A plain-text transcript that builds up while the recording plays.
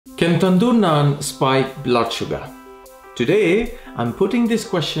Can tandoor naan spike blood sugar? Today, I'm putting this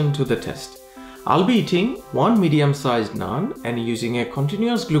question to the test. I'll be eating one medium-sized naan and using a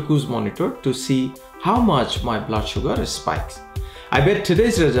continuous glucose monitor to see how much my blood sugar spikes. I bet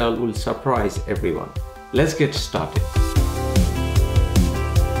today's result will surprise everyone. Let's get started.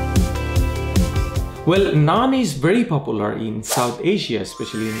 Well, naan is very popular in South Asia,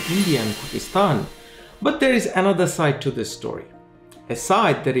 especially in India and Pakistan. But there is another side to this story. A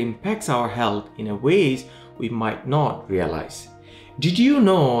side that impacts our health in ways we might not realize. Did you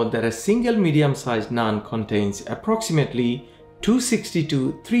know that a single medium-sized naan contains approximately 260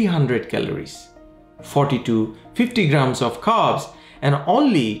 to 300 calories, 40 to 50 grams of carbs, and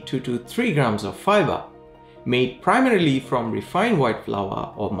only 2 to 3 grams of fiber, made primarily from refined white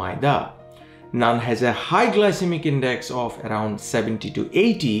flour or maida? Naan has a high glycemic index of around 70 to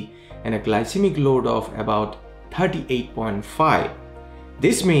 80 and a glycemic load of about 38.5.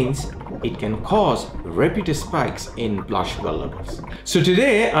 This means it can cause rapid spikes in blood sugar levels. So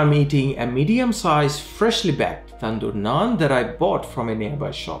today I'm eating a medium-sized freshly baked tandoor naan that I bought from a nearby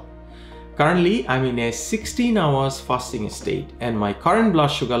shop. Currently I'm in a 16 hours fasting state and my current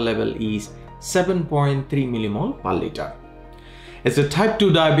blood sugar level is 7.3 mmol per liter. As a type 2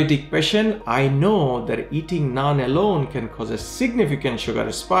 diabetic patient, I know that eating naan alone can cause a significant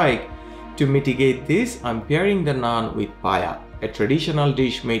sugar spike. To mitigate this, I'm pairing the naan with paya, a traditional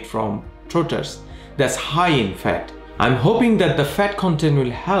dish made from trotters that's high in fat. I'm hoping that the fat content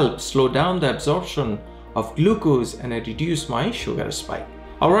will help slow down the absorption of glucose and reduce my sugar spike.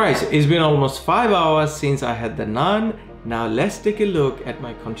 Alright, it's been almost 5 hours since I had the naan. Now let's take a look at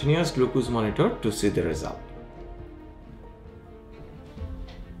my continuous glucose monitor to see the result.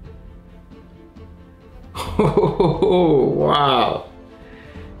 Oh, wow.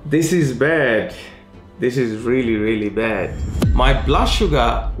 This is bad. This is really bad. My blood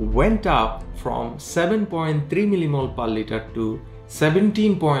sugar went up from 7.3 millimole per liter to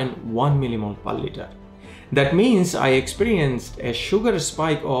 17.1 millimole per liter. That means I experienced a sugar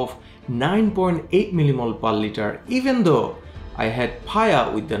spike of 9.8 millimole per liter even though I had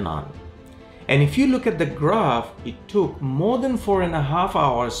paya with the naan. And if you look at the graph, it took more than 4.5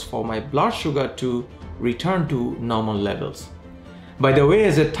 hours for my blood sugar to return to normal levels. By the way,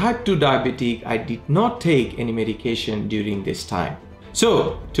 as a type 2 diabetic, I did not take any medication during this time.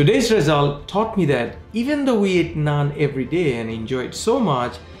 So today's result taught me that even though we eat naan every day and enjoy it so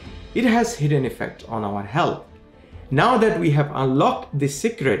much, it has hidden effect on our health. Now that we have unlocked this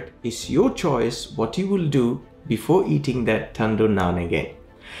secret, it's your choice what you will do before eating that tandoor naan again.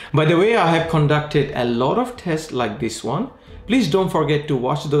 By the way, I have conducted a lot of tests like this one. Please don't forget to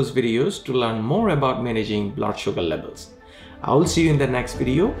watch those videos to learn more about managing blood sugar levels. I will see you in the next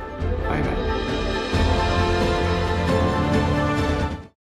video. Bye bye.